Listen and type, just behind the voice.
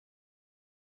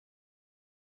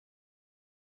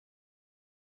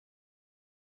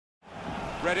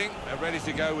Reading are ready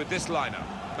to go with this lineup.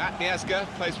 Matt Niezga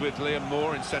plays with Liam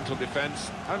Moore in central defence.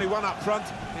 Only one up front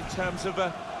in terms of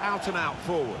an out-and-out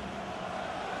forward.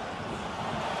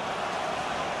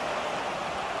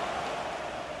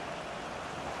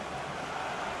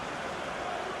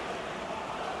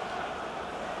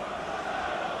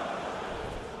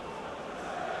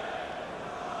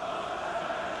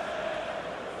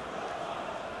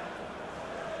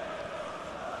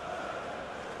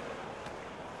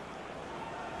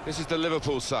 This is the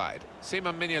Liverpool side.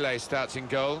 Simon Mignolet starts in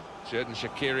goal. Xherdan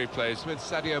Shaqiri plays with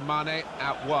Sadio Mane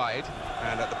out wide.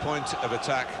 And at the point of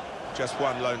attack, just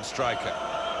one lone striker.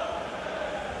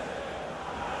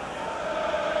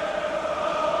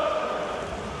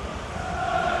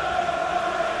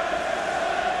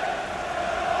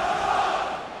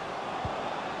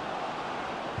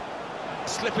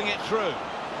 Slipping it through.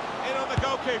 In on the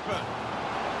goalkeeper.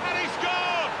 And he scored!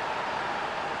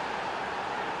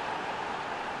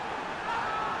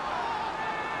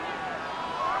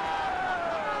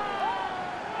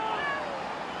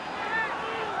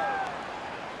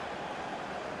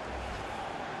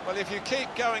 Well, if you keep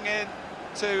going in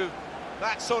to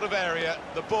that sort of area,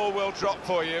 the ball will drop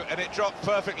for you, and it dropped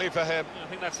perfectly for him. I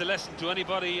think that's a lesson to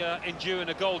anybody enduring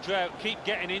a goal drought. Keep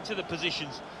getting into the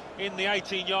positions in the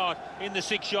 18-yard, in the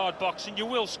 6-yard box, and you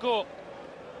will score.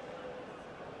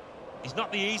 He's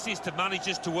not the easiest of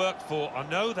managers to work for, I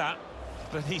know that,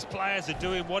 but these players are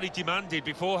doing what he demanded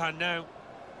beforehand now.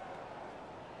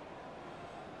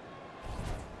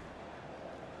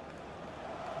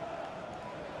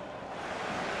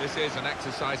 This is an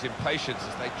exercise in patience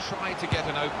as they try to get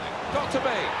an opening. Got to be!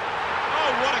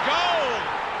 Oh, what a goal!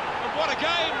 And what a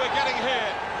game we're getting here!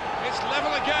 It's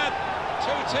level again.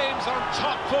 Two teams on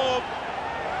top form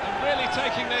and really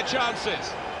taking their chances.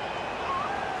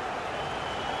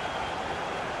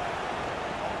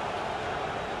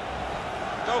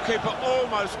 Goalkeeper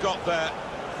almost got there,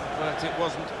 but it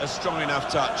wasn't a strong enough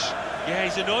touch. Yeah,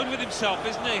 he's annoyed with himself,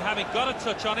 isn't he? Having got a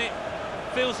touch on it,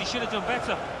 feels he should have done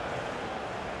better.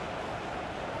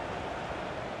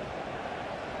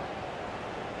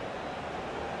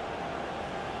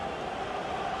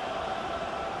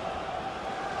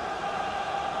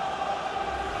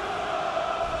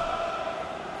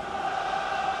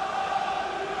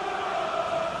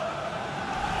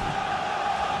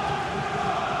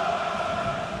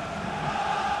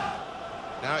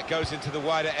 Now it goes into the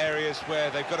wider areas where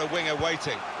they've got a winger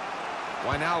waiting.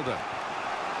 Wijnaldum.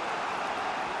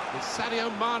 It's Sadio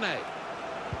Mane.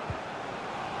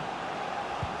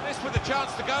 This with a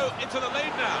chance to go into the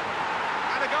lead now.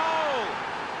 And a goal!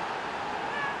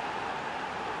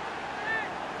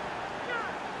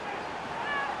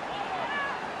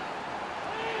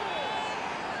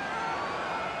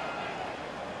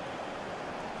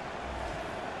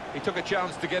 He took a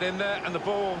chance to get in there, and the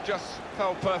ball just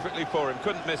fell perfectly for him.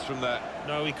 Couldn't miss from there.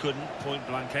 No, he couldn't.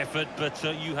 Point-blank effort, but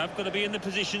you have got to be in the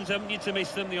positions, haven't you, to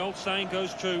miss them? The old saying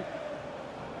goes true.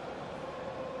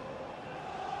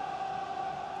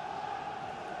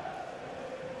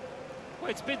 Well,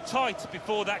 it's been tight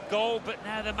before that goal, but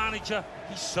now the manager,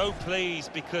 he's so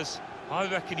pleased because I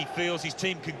reckon he feels his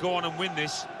team can go on and win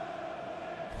this.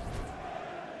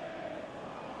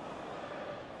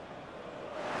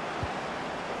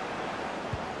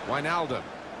 Wijnaldum.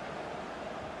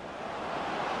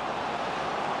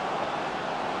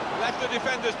 Left the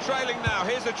defenders trailing now.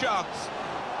 Here's a chance.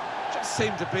 Just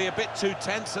seemed to be a bit too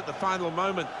tense at the final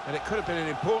moment, and it could have been an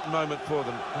important moment for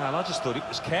them. Well, I just thought it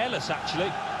was careless, actually.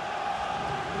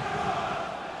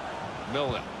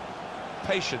 Milner.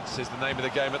 Patience is the name of the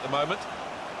game at the moment.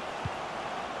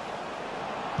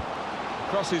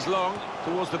 Crosses long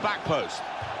towards the back post.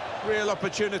 Real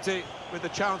opportunity with a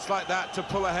chance like that to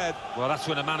pull ahead. Well, that's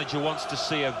when a manager wants to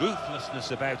see a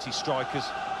ruthlessness about his strikers.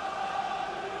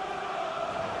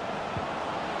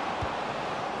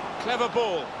 Clever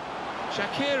ball.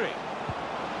 Shaqiri.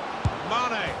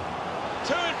 Mane.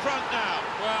 Two in front now.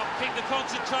 Well, keep the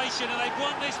concentration, and they've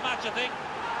won this match, I think.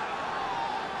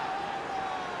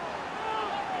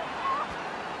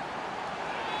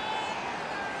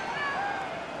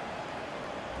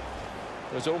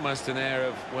 There was almost an air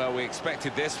of, well, we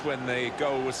expected this when the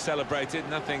goal was celebrated.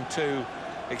 Nothing too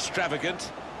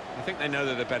extravagant. I think they know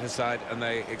they're the better side and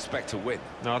they expect to win.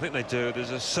 No, I think they do.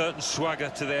 There's a certain swagger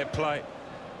to their play.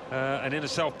 An inner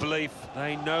self-belief.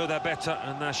 They know they're better,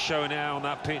 and they're showing it out on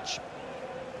that pitch.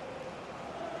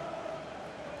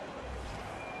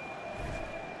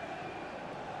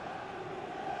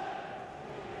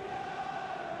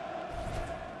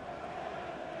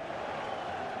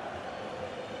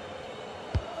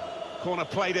 Corner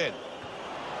played in.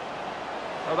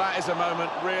 Well, that is a moment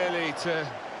really to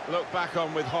look back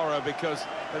on with horror, because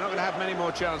they're not going to have many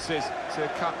more chances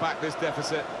to cut back this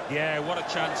deficit. Yeah, what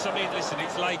a chance. I mean, listen,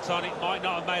 it's late on, it might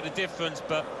not have made a difference,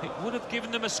 but it would have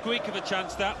given them a squeak of a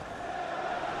chance, that.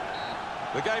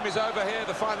 The game is over here,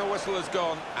 the final whistle has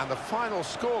gone, and the final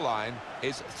scoreline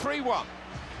is 3-1.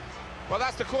 Well,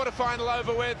 that's the quarter-final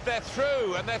over with. They're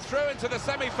through, and they're through into the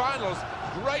semi-finals.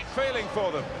 Great feeling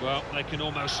for them. Well, they can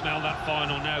almost smell that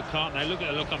final now, can't they? Look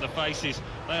at the look on the faces.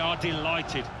 They are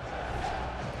delighted.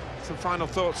 Some final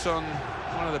thoughts on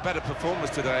one of the better performers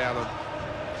today, Alan.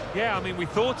 Yeah, I mean, we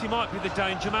thought he might be the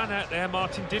danger man out there,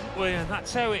 Martin, didn't we? And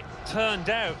that's how it turned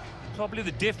out. Probably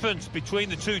the difference between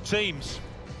the two teams.